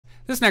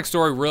This next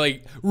story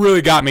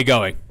really got me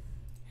going.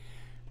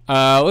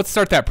 Let's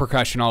start that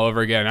percussion all over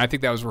again. I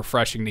think that was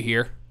refreshing to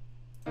hear.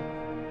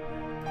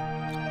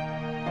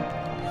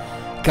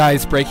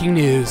 Guys, breaking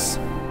news.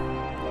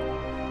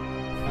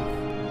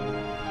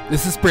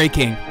 This is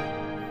breaking.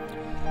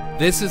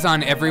 This is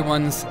on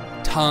everyone's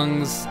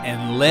tongues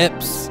and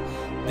lips.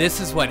 This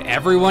is what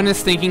everyone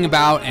is thinking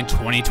about in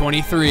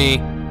 2023.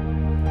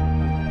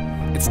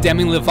 It's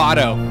Demi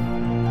Lovato.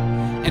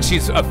 And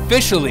she's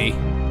officially...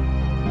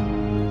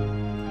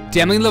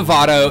 Demi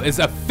Lovato is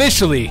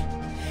officially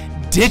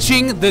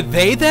ditching the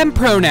they-them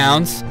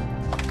pronouns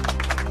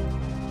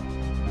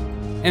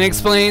and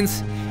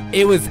explains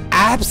it was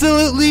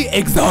absolutely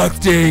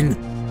exhausting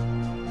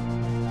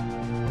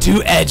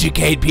to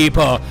educate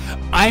people.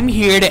 I'm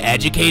here to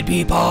educate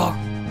people.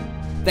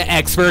 The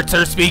experts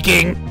are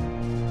speaking.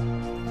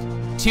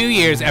 2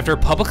 years after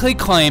publicly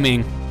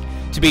claiming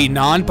to be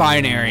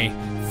non-binary,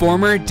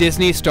 former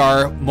Disney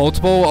star,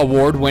 multiple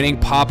award-winning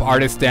pop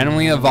artist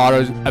Demi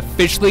Lovato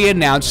officially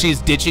announced she's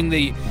ditching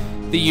the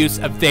use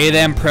of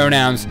they/them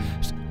pronouns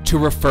to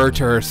refer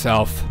to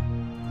herself.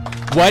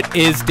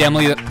 What's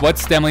Demi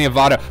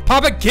Lovato?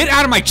 Papa, get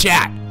out of my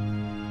chat!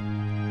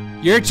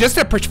 You're just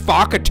a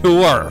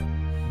provocateur.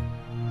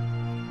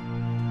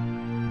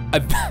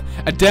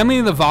 A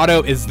Demi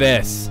Lovato is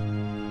this.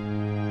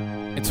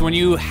 It's when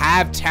you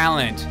have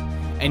talent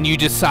and you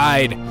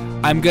decide,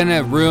 I'm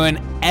gonna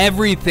ruin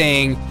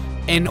everything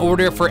in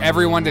order for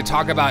everyone to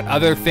talk about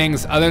other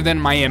things other than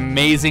my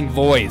amazing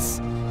voice.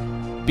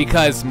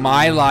 Because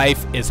my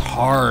life is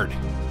hard.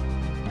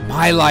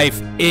 My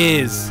life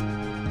is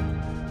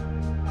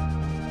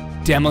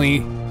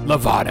Demi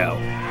Lovato.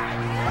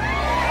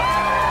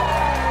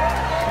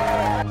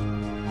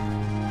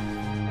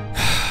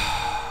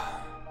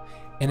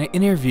 In an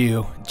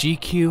interview,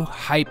 GQ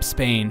Hype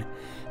Spain,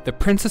 the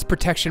Princess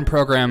Protection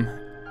Program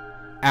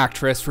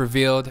actress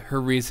revealed her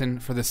reason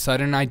for the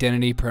sudden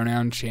identity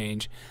pronoun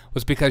change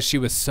was because she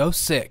was so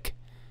sick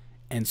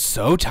and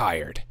so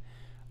tired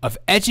of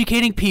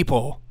educating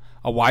people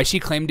on why she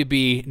claimed to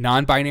be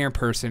non-binary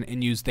person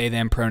and used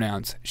they/them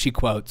pronouns. She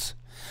quotes,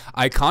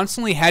 "I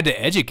constantly had to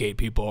educate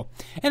people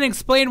and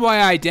explain why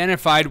I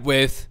identified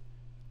with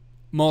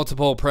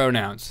multiple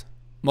pronouns,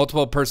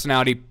 multiple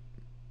personality,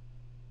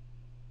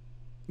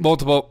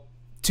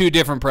 two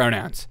different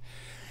pronouns."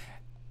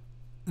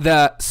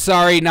 The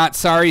Sorry Not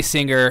Sorry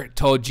singer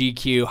told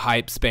GQ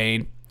Hype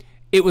Spain,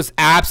 "It was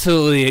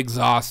absolutely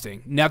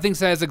exhausting.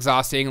 Nothing's as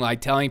exhausting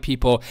like telling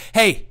people,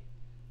 hey,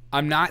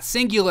 I'm not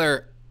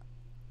singular.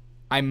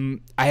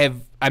 I'm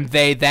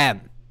they,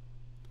 them.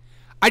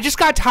 I just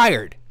got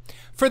tired.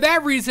 For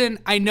that reason,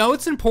 I know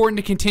it's important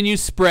to continue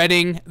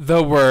spreading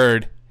the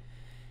word."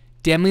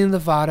 Demi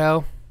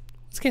Lovato.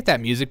 Let's get that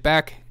music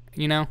back,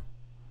 you know?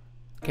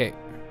 Okay.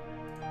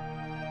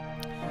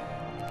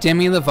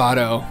 Demi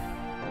Lovato.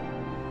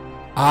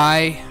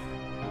 I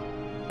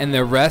and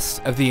the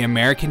rest of the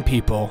American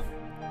people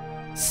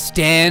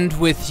stand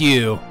with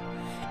you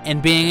in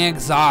being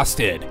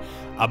exhausted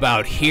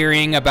about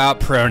hearing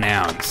about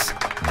pronouns.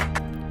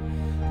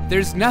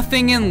 There's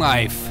nothing in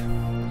life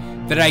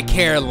that I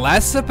care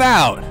less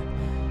about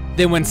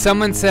than when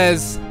someone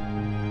says,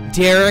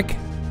 Derek,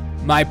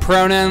 my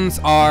pronouns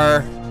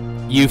are,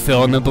 you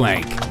fill in the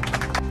blank.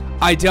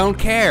 I don't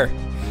care.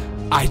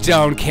 I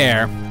don't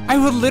care. I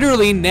will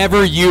literally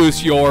never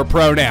use your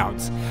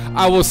pronouns.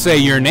 I will say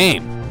your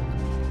name.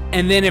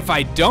 And then if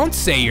I don't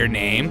say your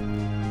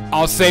name,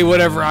 I'll say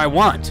whatever I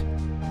want.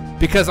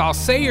 Because I'll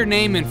say your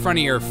name in front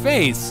of your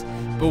face,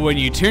 but when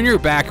you turn your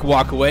back,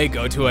 walk away,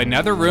 go to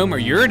another room, or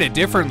you're in a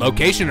different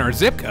location or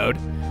zip code,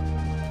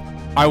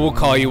 I will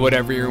call you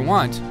whatever you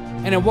want.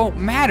 And it won't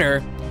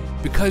matter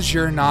because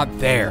you're not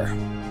there.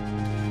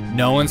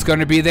 No one's going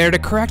to be there to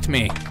correct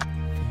me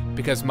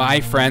because my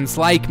friends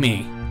like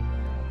me.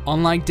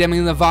 Unlike Demi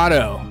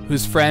Lovato,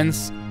 whose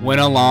friends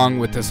went along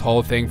with this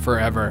whole thing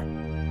forever.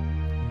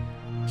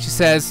 She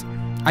says,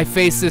 I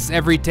face this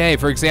every day.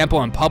 For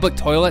example, in public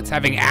toilets,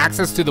 having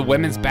access to the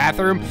women's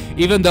bathroom,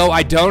 even though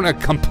I don't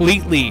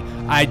completely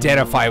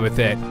identify with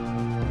it.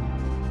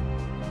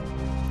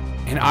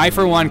 And I,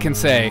 for one, can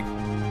say,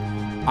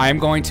 I'm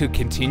going to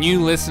continue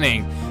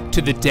listening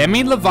to the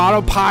Demi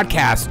Lovato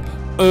podcast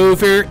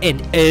over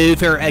and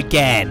over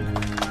again.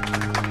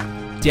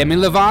 Demi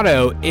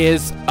Lovato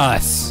is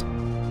us.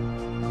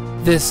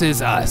 This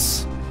is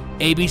us.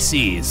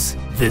 ABC's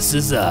This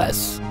Is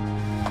Us.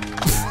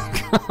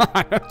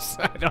 I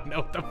don't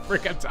know what the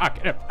frick I'm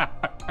talking about.